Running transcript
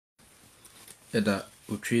Eda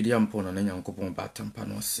utwedi ampo na nyankopon batampa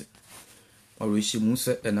no se. Ɔrehyɛ mu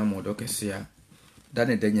sɛ ɛna mɔdɔ kɛse a da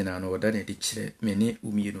ne da nyina no wɔda ne de kyerɛ me ne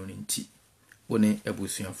umienu no nti wone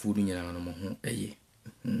abusuafo no nyina no mo ho ɛyɛ.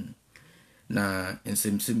 Na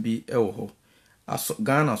nsɛmsɛm bi ɛwɔ hɔ.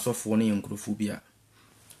 Ghana asɔfo no yɛ nkurɔfo bi a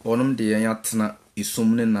ɔnom de yɛn atena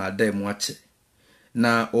isum ne na ada mu akyɛ.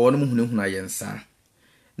 Na ɔnom hunahuna yɛn saa.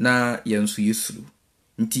 Na yɛn so yesuru.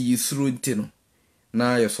 Nti yesuru nti no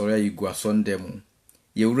na yɛsɔre ayigu asɔnde mu.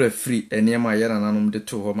 Yɛwura firi enema yɛn nananom de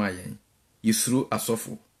to hɔ ma yɛn. Yesuru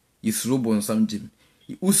asɔfo. Yesuru bonsam jim.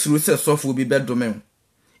 Usuru sɛ sɔfo bi bɛdome.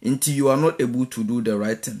 Nti you are not able to do the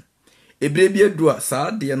right thing. Ebire bi edu a saa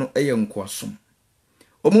de no ɛyɛ nkoasom.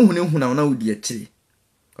 Omo hunahuna na wodi akyire.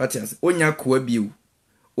 What you say? Onya koa biu.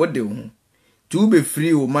 What de ho? To be free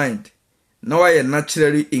your mind. Now I am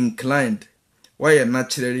naturally inclined. Why a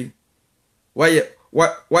naturally why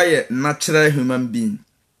a natural human being?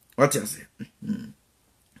 What you say?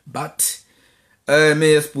 But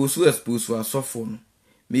may expose a soft phone.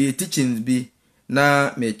 May teachings be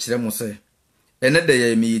na me chiremo say. Another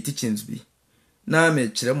day may teachings be. Na me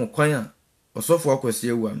chiremo kwanya. Or so for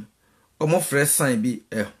question one. Or more fresh sign be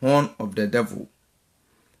a horn of the devil.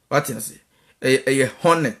 What you say? A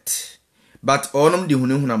hornet. But onum di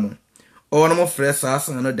hunahunamo. Or more fresh as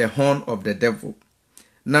the horn of the devil.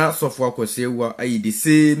 Na so for question wa aye the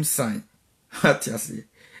same sign. What you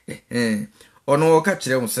say? Or no catch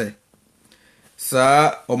them say.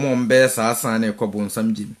 Sa omo mbe sa sign e kobo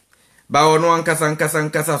nsam jim. Ba ono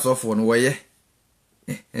ankasa so for no ye.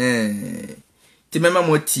 Ti mema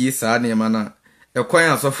mo tie sa na ma na e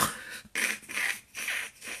kwan asofo.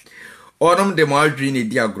 Onom de mo adwi ne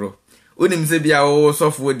di agro. Onim se bia wo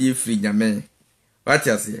sofo di free nyame. What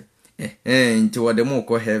you say? Nti wo de mo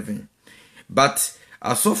ko heaven. But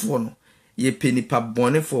asofo no ye penipa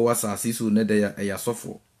bone for wasasi so ne de ya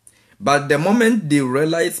asofo. But the moment they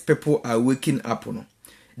realize people are waking up no,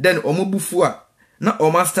 then omo bufu a na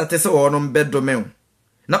omo start se onom bedome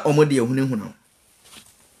na omo de ehunehuna.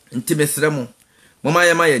 Nti mesremo mama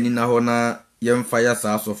yema ya ni na ho na yemfa ya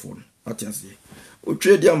sa asofo no. What you say?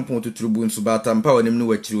 Otwedi ampon tuturubu nso batampa wonem no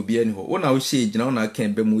wakire obi ani ho. Wona wo hye gina wona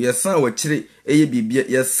kan ba mu yesan wakire eye bibia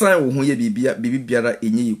yesan wo ho ye bibiara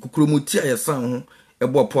enye yi kukuromuti a yesan ho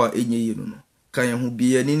ebopo a enye yi no kan ho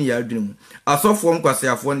bia ni ya adwene mu asofo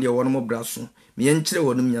nkwaseafo nde wono mo braso me ye nkire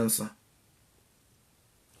wonom nyansa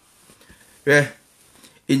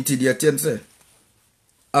enti de atense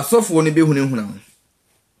asofo ne behunehuna ho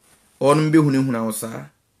onom behunehuna ho saa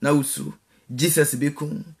na usuru Jesus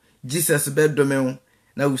bekun Jesus bedome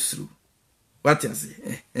na usuru. What you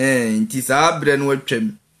say? Nti saa bre no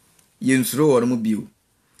atwam yensuro wor mu bio.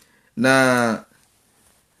 Na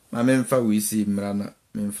ma memfa wisi mra na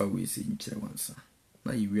memfa wisi nkyere wansa.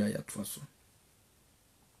 Na yiwi ayatwa so.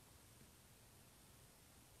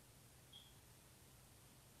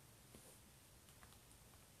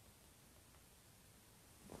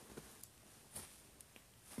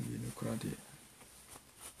 Yini kurade.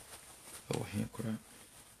 Oh he kurade.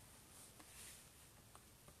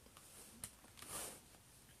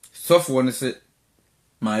 Sofo ne se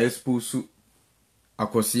ma expose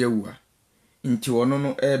akose awua nti wono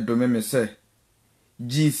no edome me se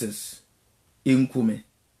Jesus enkume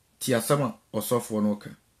ti asama osofo no ka.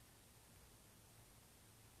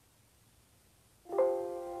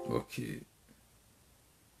 Okay.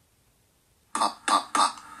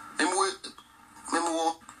 Papa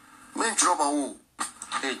me drama wo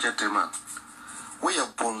hey gentleman we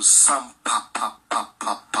are born some papa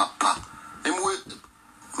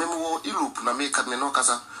Memo Europe na make me no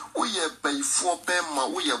kasa. We ye by 4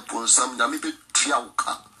 pema we ye born some na me be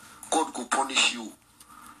triauka. God go punish you.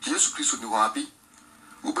 Jesus Christ ni wabi.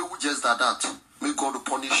 Ube we just that. May God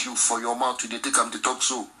punish you for your mouth to take am to talk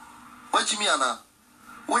so. Why Jimmy ana?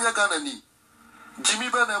 When ya Ghana ni? Jimmy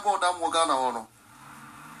be na ebo dam wo Ghana hono.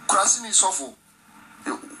 Krasi ni sofo.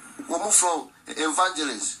 Wo mo flow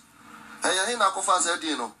evangelist. Eya na ko fa say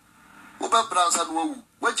di no. Ube bransa no wu.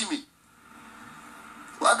 Why Jimmy?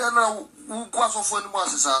 Wadana ugwa sofo ni mo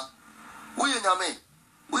asesa. Wo ye nyame.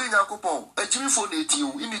 Wo ye nyakopon. Ejimi fo na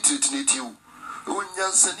etiu, imitate na etiu. Wo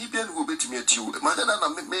nyansa ni bia ni wo betimi etiu. Madana na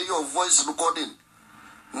me your voice recording.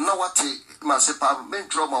 Na wate masepa me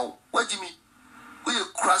drama. Wajimi. Wo ye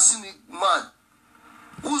krasi ni man.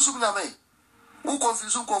 Wo sum nyame. Wo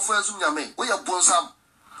confuse ko fo asum nyame. Wo ye bonsam.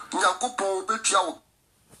 Nyakopon betua wo.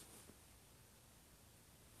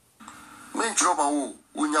 Me drama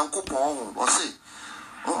wo nyankopon o se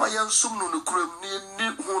Oma yan sum no nukrem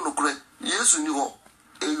ni hu nukre Yesu ni ho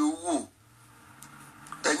ewu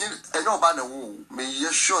enye oba na wo me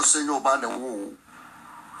ye sure say enye oba na wo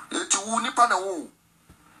eti wu nipa na wo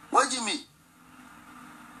wajimi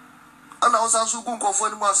osansu gun kofo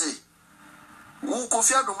ni mwase wo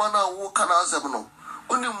Kofi Adoma na wo kana azem no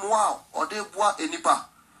oni mwa ode bua enipa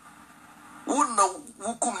wo na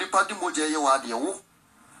wukum nipa di mogya ye wa de wo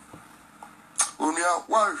onua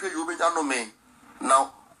wa hwe yo benya no me na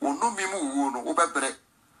onu mi mu wo no wo bebre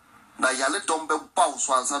na yale dom be bawo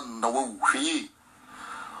so ansa na wo hwe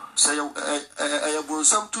say e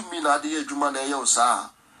bonsam to mi na de adwuma na ye o sa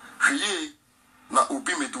hwe na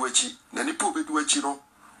obi meduachi na nipa obi duachi no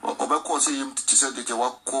obekọ se yim titi se de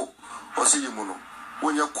wakọ o se yim no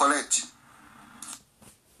wonya collect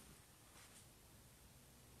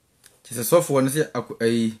ti se sofo no se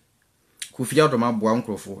ai Kofi Adoma boa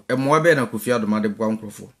nkrofo emoa be na Kofi Adoma de boa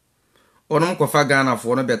nkrofo onom kofa Ghana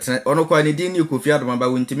fo no betre ono kwa ni din ni Kofi Adoma ba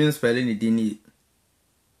wontimi spell ni din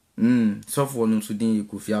ni sofo no so din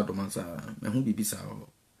Kofi Adoma sa me hu bibisa ho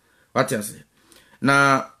what you say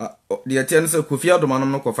na the attendance Kofi Adoma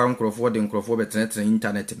no kofa nkrofo de nkrofo betre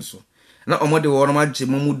internet nso na omode wo no magye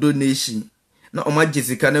mu donation na omagye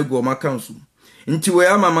sika na gu o makanso nti we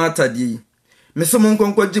ama mata di me so mon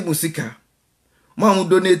konkwaje musika ma mu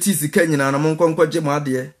donate sika nyina na mon konkwaje mu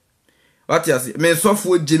ade what you say me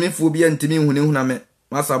sofo gyemifo bia ntimi hunehuna me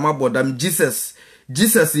masa mabodam Jesus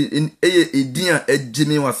in edin a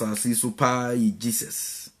egyemi wasase so pa yi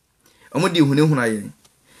Jesus omode hunehuna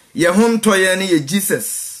ye honto ye ne ye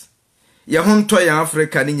Jesus ye honto ye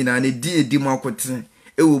Africa ni nyina ne di edi mu akotre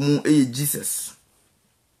ewo mu ye Jesus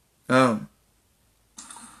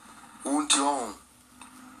unti on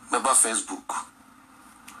meba Facebook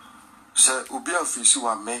se obi afisi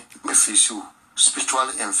wa me fisi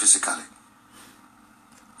spiritually and physically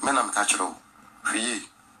me na mkachiro hwie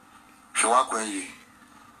hwa kwa yi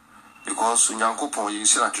because Nyankopon yi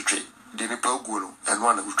sira twetwe de ni pa oguo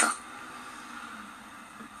eno na utwa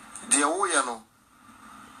de wo ye no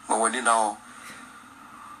ma wani na ho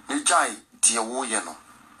ni jai de wo ye no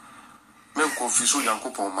me konfiso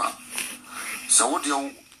Nyankopon ma se wo de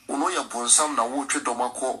ono ya bonsam na wo twe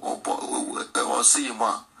domako o se yi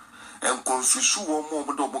ma en konfiso wo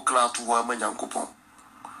mo do mo klatu wo ma Nyankopon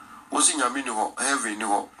wo si nyame ni ho heaven ni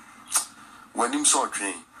ho wanim so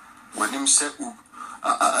twen wanim se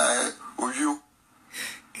oyu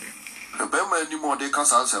rebema ni mo de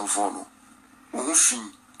kasa ansem no wo fin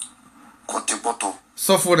kote boto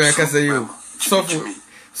sofo na kasa you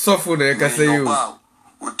sofo na kasa you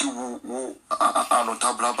oti wo ano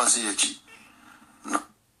tabla base yachi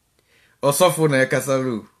o sofo na kasa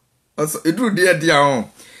ru edu dia ho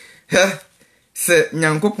he se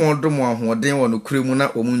Nyankopon dom ahoden wo no kuremu na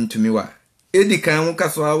omuntumi wa edi kan wo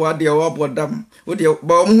kaso awa de wo bodam wo de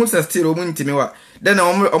ba omu se still omuntumi wa den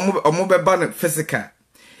omu beba na physical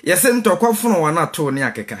yese ntokwafono wa na to ne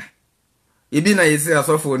akeka ebi na yesi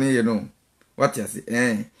asofo ne ye no what you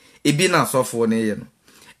say ebi na asofo ne ye no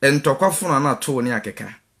ntokwafono na to ne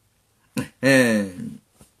akeka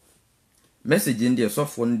message ndi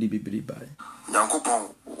asofo ndi bibiri bai Nyankopon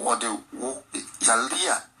wo de wo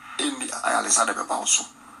yalia eni ayalesa de beba oso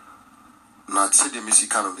na tse de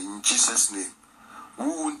misika no in Jesus name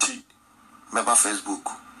wunti meba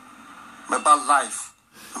Facebook meba live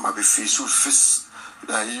meba face you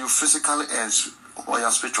physically and or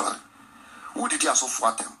you spiritually who did you asofo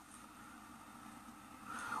atem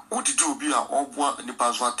who did you be a obwa ni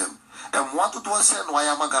paso atem and what to do say no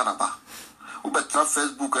ayama Ghana ba who betra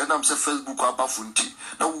Facebook and am say Facebook aba funti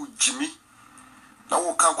na wo jimi na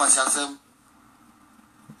wo kan kwasi asem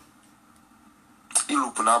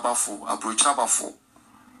ilupu na abafo abrocha abafo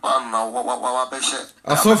wana wa beshe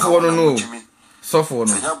asofo no sofo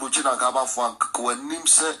no nya bochi na abafo anka wanim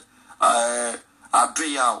se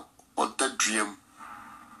adria odadriem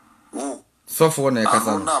wo sofo na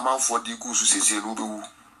kasa na amafo di kusu sese no bewu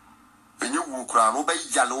enye wu kura no be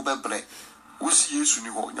yale wo bebre wo si Yesu ni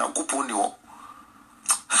ho Nyankopon ni ho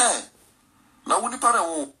he na woni pare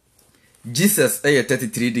wo Jesus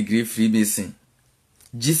 33 Freemason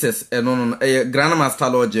Jesus no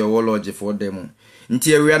grandmaster lodge or lodge for them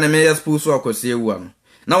nti ewia na me expose akosi ewu no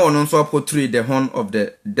na wono nso portray the horn of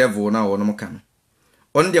the devil na wono mka no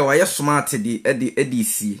on dia waye smart di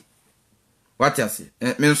edisi what you say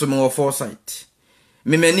me nso me foresight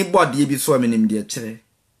me mani body bi so amenim de kire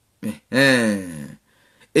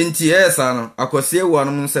nti esa no akosi ewu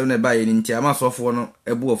no nsem na baye nti amasofo no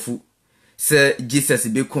ebuofu se Jesus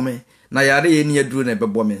be kome na yare ye ni aduru na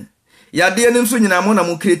bebo me yade ne nso nyina mo na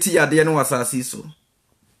mo kreti yade ne wasase so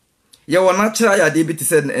ye wona kira yade bi te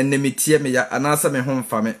se enemitie me ya anasa me ho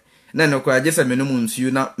mfa me na ne kwa je se me no mu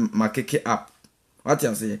nsuo na makeke up what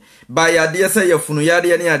you say ba yade se ye funu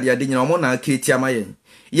yade ne yade nyina mo na kreti amaye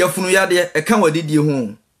ye funu yade e kan wadidie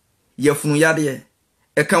ho ye funu yade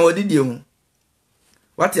e kan wadidie ho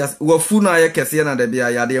what you say wo funu aye kese na da bia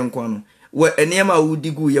yade nko no where enema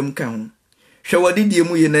would go yam count. Shall what did you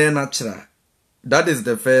natural? That is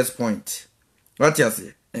the first point. What you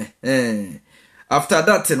say? After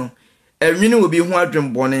that, you know, a minute will be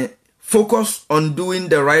one bonnet. Focus on doing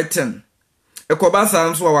the right thing. A cobasa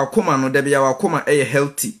answer our coma no debia our coma a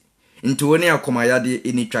healthy. Into any akomayadi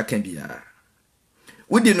any track and be.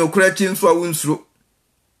 We did no cratching so I won't through.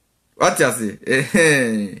 What you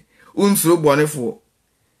say? Unsuru bonefo.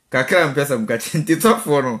 Kakra mpesa mkachi. Tito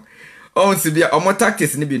for no. On sibia omo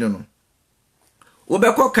tactics ni bi no.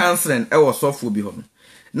 Obeko counseling e wo sofo bi ho.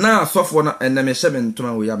 Na sofo na eneme hye me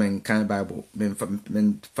ntoma wo ya men kan Bible.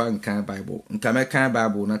 Men fan kan Bible. Nka me kan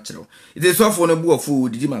Bible na kire. Ite sofo no bu ofu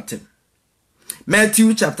didi matem.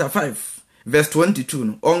 Matthew chapter 5 verse 22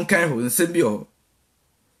 no. On kan ho nsem bi ho.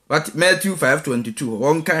 What Matthew 5:22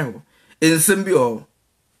 on kan ho. Nsem bi ho.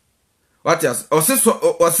 What yes?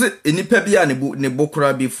 Ose enipa bia ne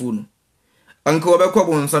bokura bi fu no. Anka obekọ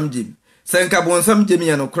bonsam jim. Senka bonsam jim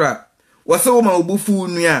ya no kra. Wose wo ma obufu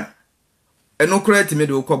nua. Eno kra timi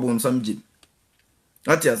de okọ bonsam jim.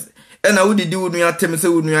 What yes? Ena wo didi wo nua tem se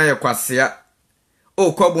wo nua ye kwasea.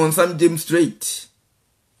 O kọ bonsam jim straight.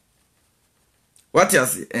 What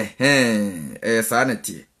yes?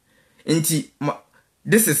 Sanity. Inti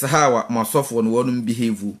this is how my software won't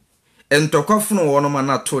behave. Entokofno wono ma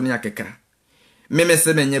na to ne akeka meme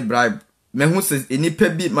se menye bribe me hu se enipa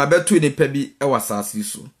bi mabeto enipa bi e wasase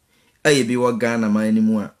so aye bi wo Ghana man ni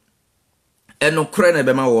mu a enokre na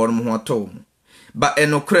be ma wono ho ato mu ba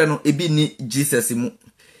enokre no ebi ni Jesus mu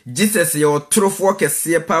Jesus ye otrofo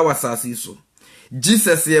kese pa wasase so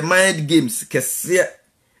Jesus ye mind games kese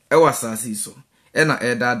e wasase so e na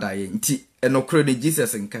e dada ye nti enokre ni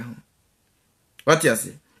Jesus nka ho what you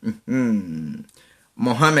say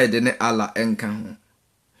Mohammed ne Allah enka ho.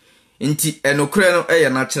 Inti enokre no eye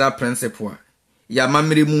natural principle ya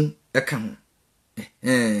mamre mu eka ho.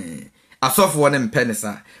 Asofo ne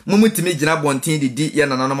mpenesa. Mumutimi gina bontin didi ye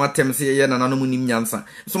nananom atem se ye nananom nim nyansa.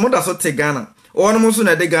 So moda so te Ghana. Onom so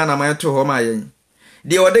na de Ghana ma to ho ma yen.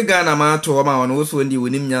 De ode Ghana ma to ho ma wono so ndi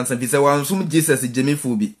wonim nyansa fi se wansum Jesus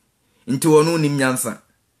jemifu bi. Inti wono nim nyansa.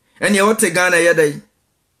 Ene wo te Ghana ye dai.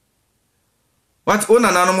 What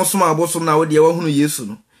ona na no musoma abosom na wo de wo hunu Yesu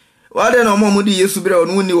no. Wa de na omo di Yesu bire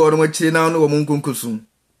ono ni wo no akire na no wo munkunkusu.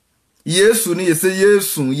 Yesu ni yese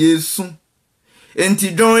Yesu.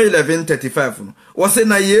 Enti John 11:35 no. Wo se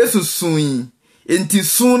na Yesu sun. Enti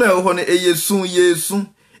sun na ho no Yesu.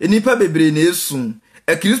 Enipa bebre na Yesu.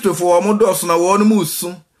 E Kristofo wo mo do so na wo no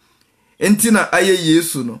musu. Enti na aye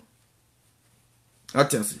Yesu no.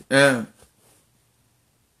 Atiasi.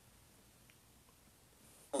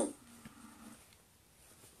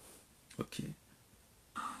 Okay.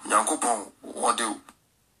 Yankopon wode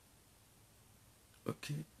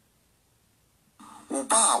okay.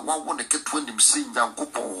 Oba wa wona keto anim sin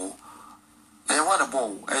Yankopon. Wana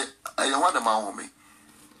bo wana ma ho me.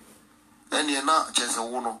 Ene na chese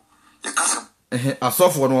wo no ye kasem.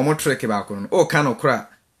 Asofo no mo trek ba ko no. O ka no kra.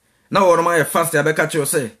 Na wo no ma ye fast ya be ka che o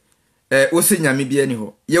se o se nyame bi ani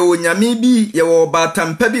ho. Ye wo nyame bi ye wo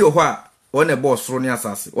batampa bi ho a one boss soro ni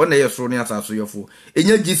asase one ye soro ni asase yofo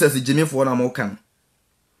enya Jesus jimifo na mo kan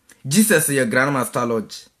Jesus ye grandmaster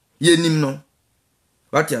lodge ye nim no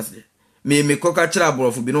what you say me koka kira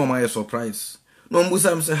aborofo bi no ma ye surprise no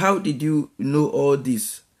mbusa am say how did you know all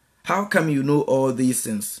this, how come you know all these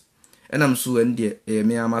things, and I'm so and me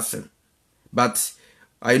amasem but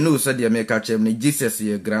I know said the make chem ni Jesus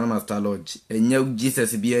ye grandmaster lodge enya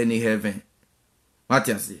Jesus bi any heaven what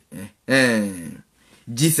you say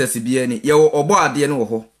Jesus bi ani ye obo ade ne wo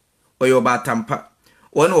ho oyo ba tampa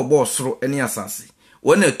wona obo soro ene asase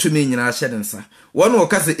wona atumi nyina hye densa wona o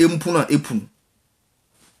kase empu na epunu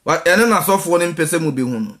wa ene na sofo ne mpese mu bi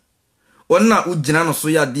hu no wona ugina no so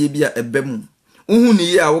ya de bia ebem uhu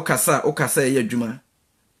ni ye a wo kasa ye adwuma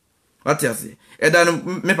what you say eda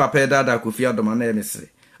me papa eda da Kofi Adoma na emesre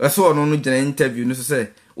eso ono no gina interview no so say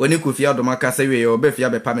woni Kofi Adoma kasa we ye obefia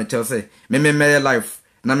be pa me tell say me life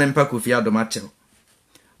na me mpa Kofi Adoma chel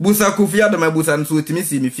busa Kofi Adoma busa nso otimi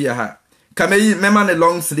si mi fia ha kameyi mema ne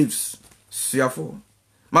long sleeves suafo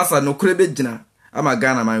masa no krebe gina ama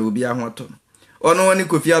Ghana man obi ahoto ono woni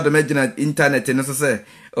Kofi Adoma gina internet no so say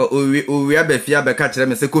o abia fia be ka kire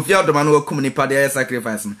me say Kofi Adoma no wakum ni pade ya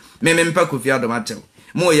sacrifice me mpa Kofi Adoma chel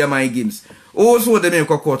mo ya my games o so de me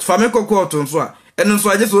kokot fa me kokot nso a eno nso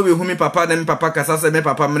aje so obi hu mi papa na mi papa kasa say me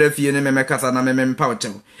papa mra fie ne me kasa na me mpa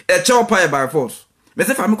chel e chel pa by force me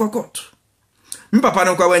say fa me kokot me papa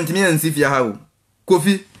no kwa wentimi ansi fia ha o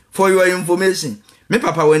Kofi for your information me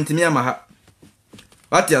papa wentimi ama ha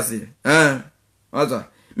what you say what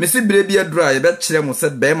me si bire bi adura ye be kire mo say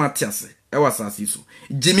be ma tiase e wasase so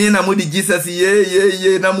Jimmy na mo di Jesus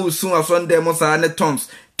ye na mo sun asonde mo sa ne tons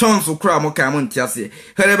kura mo ka mo ntiase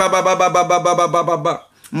here ba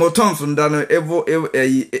mo tons nda no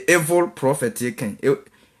evil prophet ken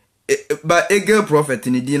ba ege prophet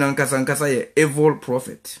ni di na nkasa ye evil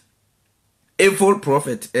prophet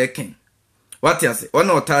ken what you say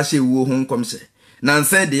ona otashi wuo hu nkomse na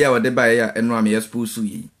nsan de ya wode ba ya eno am yespusu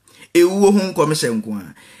yi ewuo hu nkomse nko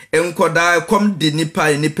a enkoda kom de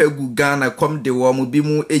nipa gu Ghana kom de wo mo bi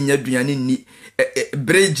mu enya duane ni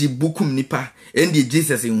breji bukum nipa endi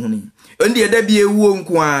Jesus nhuni endi da bi ewuo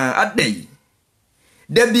nko a adai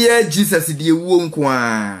da bi Jesus de ewuo nko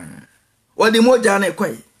a wode mogya na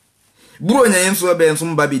kwai buro nyen so be nso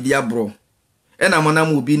mba bi dia bro ena mona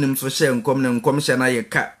mu bi nim so hye nkom ne nkom hye na ye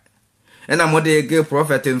ka ena mode ge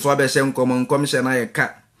prophet nso be hye nkom hye na ye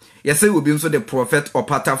ka yese obi nso de prophet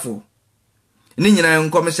opatafo ni nyina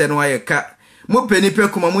nkom hye no ye ka mo penipe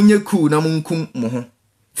kuma munye ku na munkum mo ho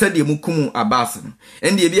sede mukum abas no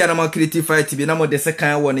ende bia na ma creative fight bi na mo de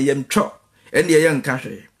sekan wo ne yem twa ende ye nka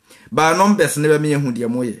hwe ba numbers ne be me hu de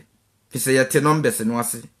mo ye fise ye te numbers no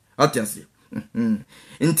ase atiase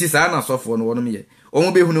inti sa na sofo no wono me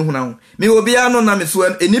omo be hunu huna me obi ano na me so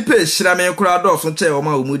enipa ehira me kura dɔso che o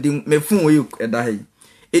ma omudi me fun oyi eda he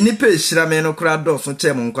enipa ehira me no kura dɔso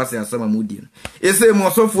che mo nkwase asama mudi ese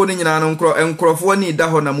mo sofo ni nyina no nkrofo ni da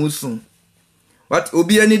ho na musu what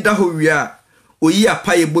obi ani da ho wi a oyi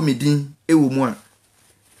apaye bomidin ewo mu a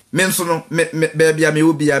me nso no be bia me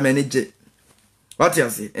obi a me ne je what you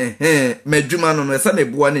say medwuma no esa me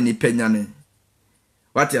boa ne ni panyane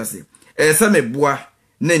what you say esa me boa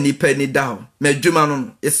na nipa ni da ho medwuma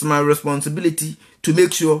no it's my responsibility to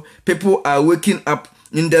make sure people are waking up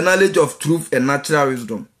in the knowledge of truth and natural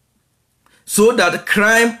wisdom so that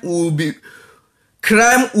crime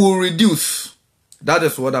will reduce. That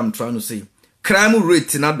is what I'm trying to say. Crime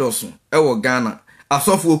rate na doso ewo Ghana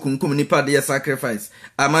asofo kunkum nipa de sacrifice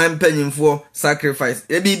aman panyimfo sacrifice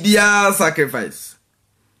ebibia sacrifice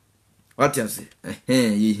what you say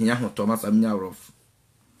ye hia ho Thomas amnya rof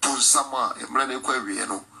sama emre ne kwa wie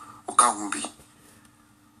no oka hu bi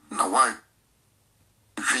na wan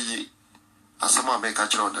hwi asama me ka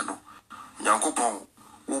kire onda no nyankopon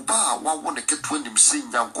uba wa wo ne keto anim si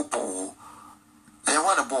nyankopon e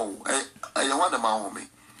wa na bo e wa na ma ho me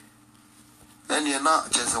eni na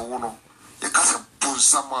jese wo no ye ka se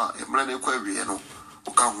sama emre ne kwa wie no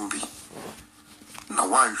oka hu bi na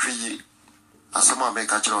wan hwi asama me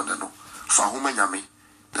ka kire onda no fa hu manyame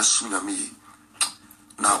na su nyame yi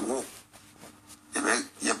na wo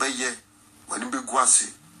ye be ye when be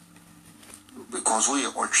guase because we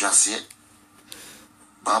are otwase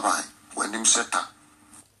bye bye when him seta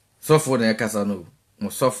sofo na ekasa no mo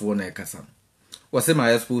sofo na ekasa wo se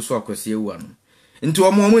ma expo so akwase ewu ano nti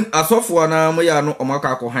omo asofo na mo ya no omaka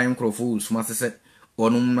akohan nkrofo usuma sese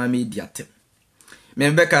onum na media tem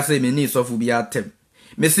me be ka se me ni sofo bi atem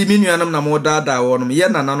me si minuanam na mo dada wonum ye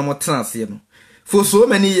nananom tenase no for so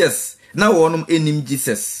many years na wonum enim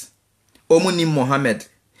Jesus omunim Mohammed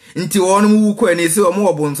nti wonum wu ko ani se omo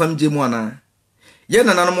obonsam jemu ana ye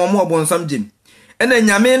nananom omo obonsam jem ena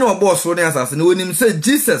nyame na oboso ne asase na wonim se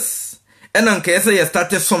Jesus ena nka yese ye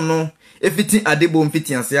start som no efiti adebo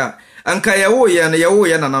mfiti ase a anka ye wo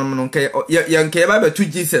ye nananom no nka ye nka ye ba betu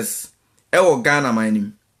Jesus e wo Ghana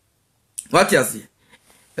manim what you say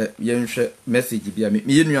ye nhwe message bia me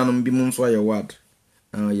ye nuanom bi mu nso aye word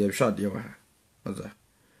ye hwa de wa oza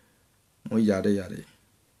mo yare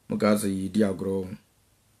mo gaza yi di agro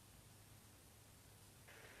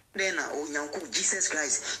then onyanko Jesus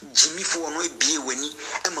Christ Jimmy for no ebie wani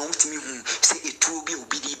e ma wutimi hu se etu bi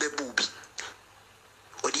obi di bebo obi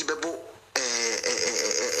odi bebo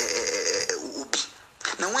obi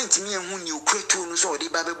na wantimi hu ni okretu no so odi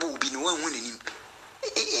ba bebo obi no wan hu nanim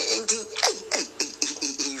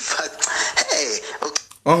in fact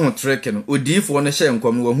ohun trekking odifo no hye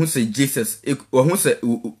nkom wo hu se Jesus wo hu se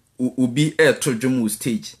obi to dwom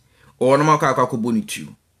stage ono maka akwakobo ni tu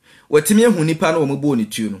watimi ehu nipa na wo mbo ni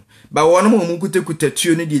tu no ba wono mo kutekuta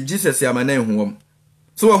tu no di Jesus ya mana ehu wom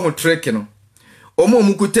so wo hu trekking no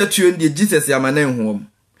omo kuta tu no di Jesus ya mana ehu wom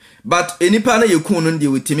but enipa na yekun no di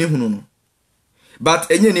watimi hu no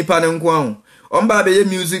but enye nipa na nko ahu omba be ye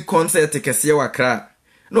music concert kese wa kra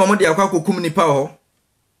na omo di akwakokum nipa ho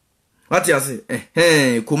what you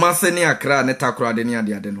say kumase ni akra ne takra de ni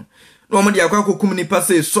ade no na omo di akwakokum nipa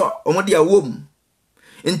se so omo di awom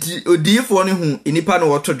nti odifo ne hu nipa na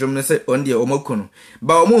woto dwom ne se on de omo kono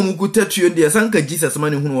ba omo mukutatu de sanka Jesus ma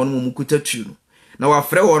ne hu no mukutatu no na wa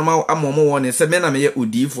frɛ won ma amomo won se me na me ye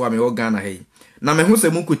odifo a me wo Ghana he na me hu se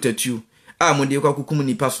mukutatu a mo de akwakokum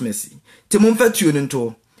nipa somesi ti mo mfatu no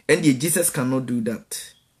nto and Jesus cannot do that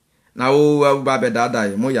na wo ba be dada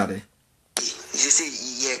mo yare say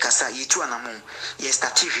ye kasa ye tu anamo ye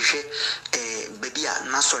start hwehwe baby a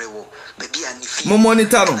na sore wo baby a ni fi mo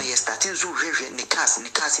monitor no ye start nso hwehwe ne cars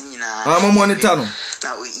nyina mo monitor no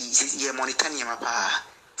na ye monitor ni ma pa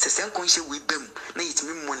se sen kon hye we bam na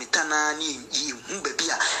yitimi monitor na ni yi hu baby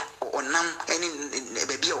a onam ene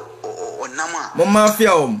baby a onam a mo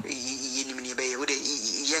mafia ye ni me be ye de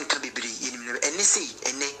ye nka bibiri ye ni me ene sei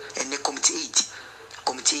ene committee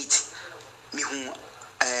 8 mi hu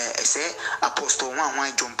say apostle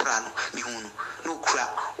one John Prano mi hunu no kura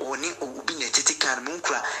oni obi na tete car mo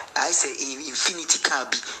kura I say infinity car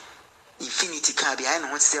bi I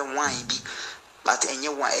know what say wine bi but enye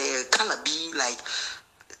color be like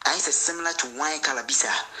I say similar to wine color bi sa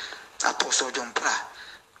apostle John Pra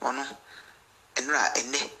ono enra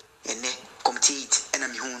ene committee 8 ena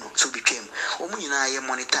mi hunu so bi twem omu nyina ye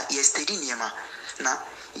monitor ye steady niema na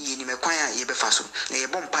yini mekwanya ye befa so na ye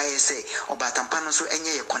bompa ye say obatampa no so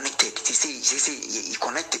enye ye connected ti say ye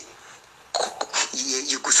connected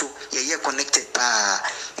ye kuso ye connected pa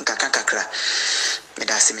nkakakakra me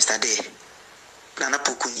da se Mr. Day na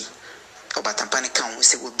pokuni obatampa ne kan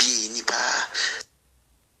se obi ni pa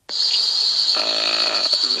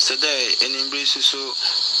Mr. Day enimbrace so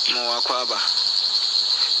mo akwaba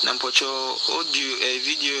na mpocho audio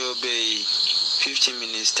video be 15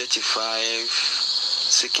 minutes 35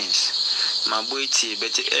 seconds. My boy T,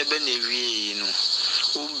 but even a way,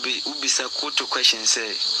 ubi sa quote question say,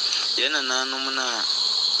 Yana Nanumana,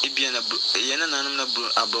 Ibiana Yana Nanumna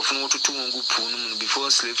Abrofno to 2 Punum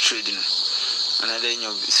before slave trading, another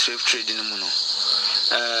of slave trading mono.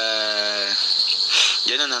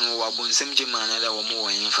 Yana Nan Wabun Semjiman, another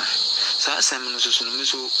more infant. So I Simon so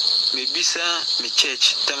maybe sir, me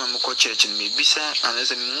church, Tamako church, and maybe sir,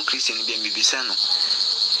 unless I'm more Christian, be maybe sano.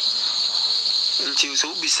 Until so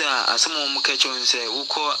bisa as someone catch on say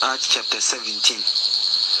Uko Acts chapter 17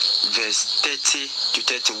 verse 30 to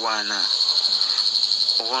 31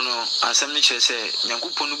 Ono assembly say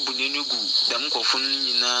Yankupon Bunugu Damkofun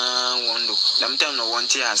na wando Dam time no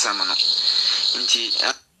want ya samano Inti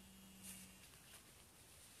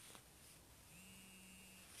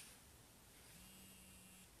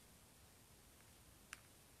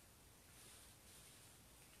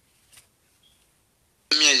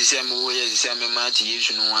me mati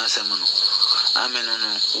yesu no answer no amen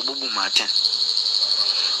no obubu maten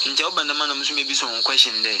nti obanda man no so me bi so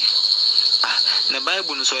question there na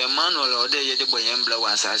bible no so Emmanuel o dey ye de boyen bla wa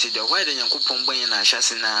asase de why de Yankopon boyen na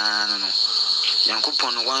ahyase na no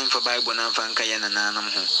Yankopon no wan fa bible na fa nka ye na nanam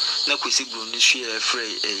ho na kwesi bro ni hwe afre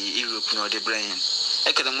Europe no de brain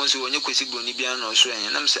e kada mo so onye kwesi bro ni bia no so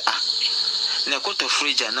en na me say na koto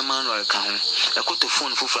fridge na manual ka ho na koto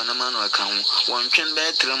phone fufura na manual ka ho one twen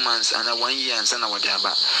by 3 months and 1 year and sana wode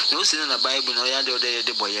aba no see na bible no ya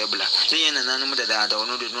de boye bla ne ye na nanum da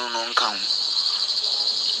no de no nka ho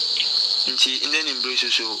nti inde ni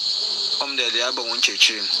embrace so de aba won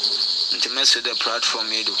chechire nti message the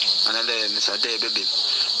platform edo another Mr. Day bebe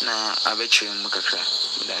na abechire mu kakra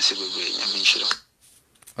da se bebe nyame nshiro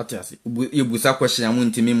atiasi yebusa question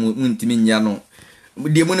amuntimi nya no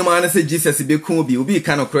de mu ne ma na se Jesus be ku obi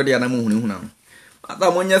ka no kro de na mu hunu no ata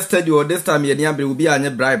mo nya study or this time ye ne abre obi anye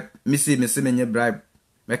bribe misi menye bribe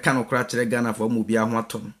me ka no kro kire Ghana for mu obi aho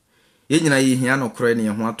atom ye nyina ye hia no kro ne ye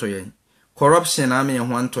ho ato ye corruption na me ye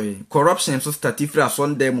ho anto ye corruption so start free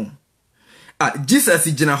ason dem Jesus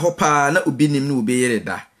gina hopa na obi nim na obi yere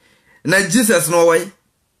da na Jesus no wai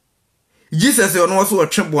Jesus ono wo so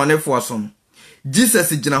otwe ne fo aso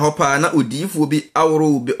Jesus gina hopa na odifo bi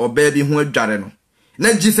aworo obi oba bi ho adware no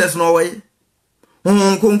na Jesus no way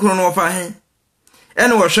konkro no fa he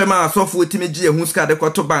ene wo hwema asofo timi gi ehu ska de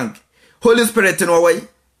kwato bank Holy Spirit no way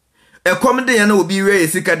e kom de na obi we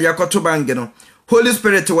sika de kwato bank no Holy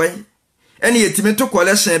Spirit way ene yetimi to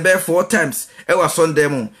collection be 4 times e wa Sunday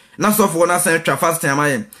mo na sofo na san twa fast time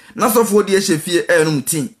aye na sofo de ehefie enum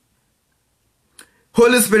tin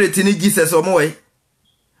Holy Spirit ni Jesus o mo way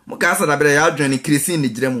mo ka sa da bere ya adwen ni Christine ni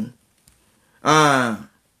giremu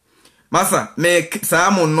Masa me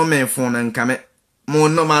samu no me phone nkame mo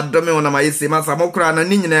no ma do me wona ma yesi masa mo kura na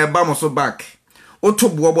ni nyina e ba mo so back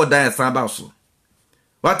otobo obo dan esan ba so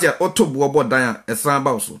watia otobo obo dan esan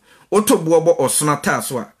ba so otobo obo osona ta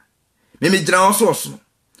so a me gira oso oso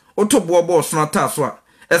otobo obo osona ta so a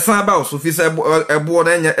esan ba so fi se ebo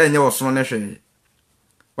na enye osona ne hwe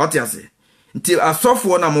watia se nti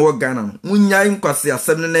asofo na mo Ghana no munyai nkwase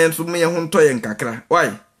asem ne nso me ye ho ntoye nkakra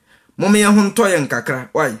why mo me ye ho ntoye nkakra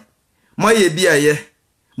why moye bi aye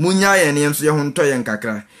munya ye ne nso ye ho ntoye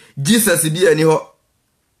nkakra Jesus bi ani ho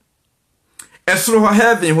esro ho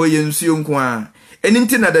heaven ho ye nsuo nko a eni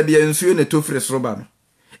nti na da bi nsuo ne tofire soro ba no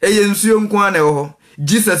eye nsuo nko ana ho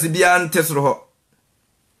Jesus bia ntesro ho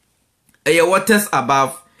eye waters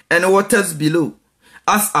above and waters below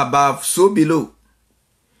as above so below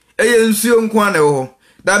eye nsuo nko ana ho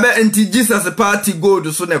dabe anti Jesus party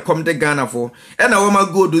gold so na kom de Ghana for ena woma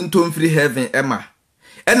gold ntom free heaven ema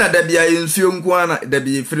ena da bia nsuo nko ana da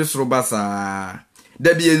bia free soro basa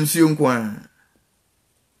da bia nsuo nko ana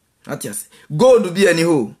atias gold bia ni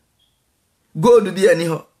ho gold bia ni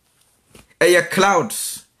ho eye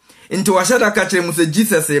clouds into washada kachre mu say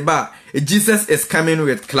Jesus eba Jesus is coming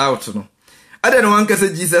with clouds no ade no one can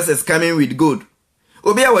say Jesus is coming with gold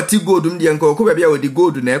obi a wati gold mde nko ko bia wadi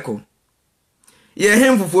gold na eko ye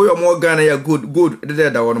hemfofo yo mo Ghana ya gold de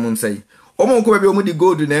da won mu nsai omo ko bia omo di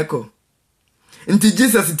gold na eko nti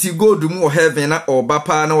Jesus ti gold mu o heaven na oba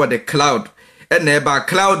pa na wade cloud na eba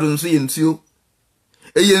cloud nso ye nsuo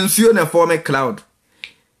nsuo na form cloud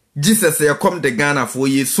Jesus ya kom de Ghana for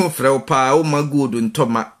ye so frɛ pa o ma gold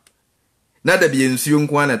ntoma na da bi nsuo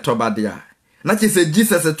nko na toba de a na che se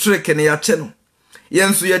Jesus trick ne ya che no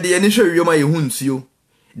yenso ye de ye ni hwɛ wioma ye hu nsuo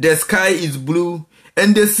the sky is blue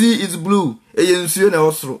and the sea is blue nsuo na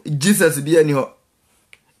osoro Jesus bi ani ho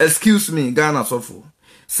excuse me Ghana sofo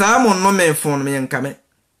Simon no me phone me nkame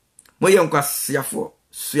mo ye nkwasiafo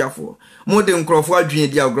suafo mo de nkrofo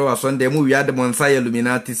adwen di agro aso nde mo wiade mo nsa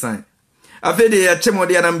illuminati sign afede ya che mo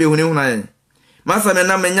de na mbe hune huna ye masa me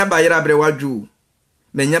na menya bayira bre wadwu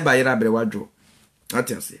menya bayira bre wadwu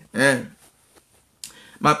atiase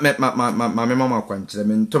mama kwankyere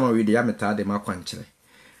me ntoma we de ya metade ma kwankyere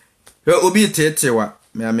obi tetewa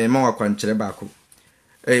me mama kwankyere baako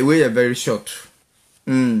we are very short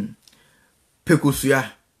pekusua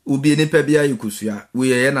obi ni pa bia yikusua we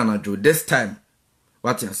ye na najo this time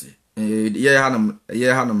what you say ye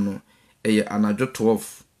hanam no anajo 12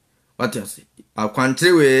 what you say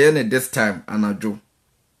akwankyere we ye ne this time anajo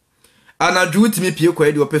utimi pie kwa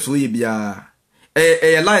edi opeso ye bia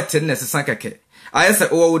light ne sesa keke ayese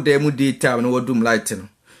wo dem daytime no wodum light no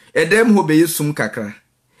edem ho be yisum kakra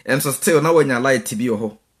enso still na wanya light bi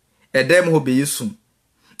ho edem ho be yisum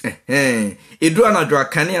edu anajo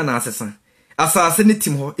akane na asesa asase ne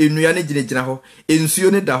tim ho enua ne ginegina ho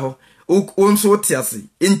ensuo ne da ho wonso wotiase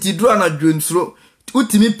entidu anajo nsuro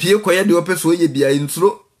utimi pie kwa ye de opeso ye bia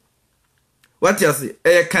nsuro watiase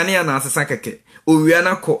kane na asesa keke owia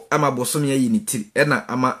na ko ama bosom ya yinitiri ena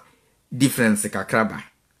ama difference kakraba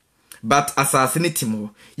but asase ne tim ho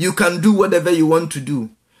you can do whatever you want to do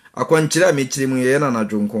akwankyira me kyire mu ye na na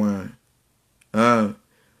dwonko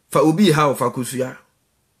fa obi ha fa kusua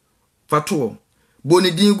fa to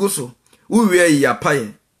boni din guso uwia ya paye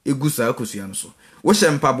egusa akusua no so wo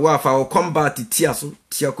hyempabo afa wo combat tia so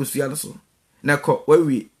tia kusua no so na ko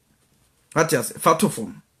wawi atias fa to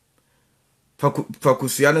fom fa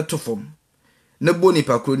kusua no to fom na boni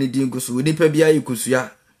pakro ni din guso nipa bia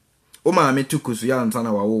yikusua o ma me to kusua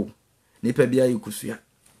ntana wawo nipa bia yikusua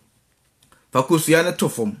fa kusua no to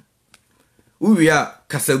fom uwia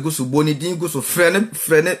kasaguso boni din guso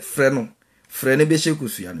frɛ no be she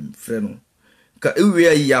kusua no frɛ no ka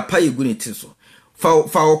uwia ya pa yegu ni tiso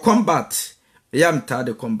fa combat yam ta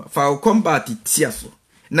de combat fa combat tia so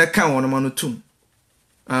na kan wono mano tum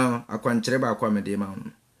akwankyere ba akwa me de ma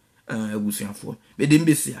no abusuafo me de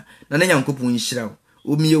mbesia na na Nyankopon nhira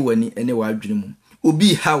o miye wani ene wa adwene mu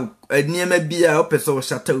obi how eniema bia opese wo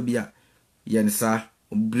shata obi a ye nsa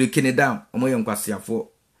breaking it down omo ye nkwasiafo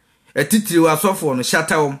etitiri wa sofo no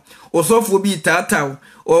shata wo osofo bi tata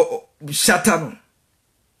o shata no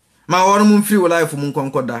ma wono mu free life mu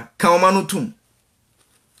nkonkoda kan oma no tum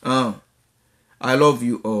I love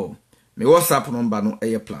you all. My WhatsApp number no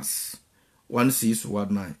air plus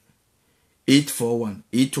 1619 841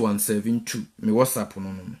 8172. My WhatsApp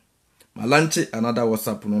no. My lunch another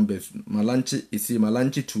WhatsApp number. My lunch is my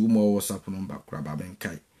lunch 2 more WhatsApp number. Kraba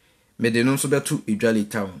benkai. Me de no so betu Idwali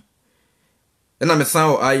town. And I'm a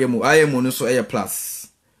sound I am no so air plus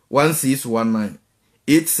 1619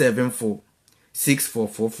 874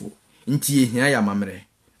 6444. Inti here ya mamre.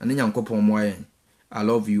 And Nyankopon mo ayen. I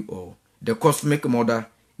love you all. The cosmic mother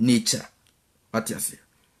nature. What you say?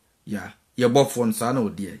 Yeah. Your buff one son, oh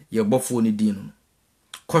dear. Your buff one dino.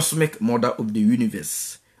 Cosmic mother of the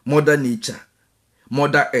universe. Mother nature.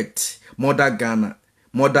 Mother earth. Mother Ghana.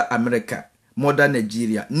 Mother America. Mother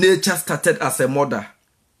Nigeria. Nature started as a mother.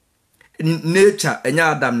 Nature.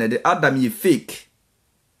 Enya Adam ne de Adam ye fake.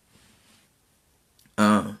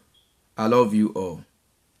 I love you all.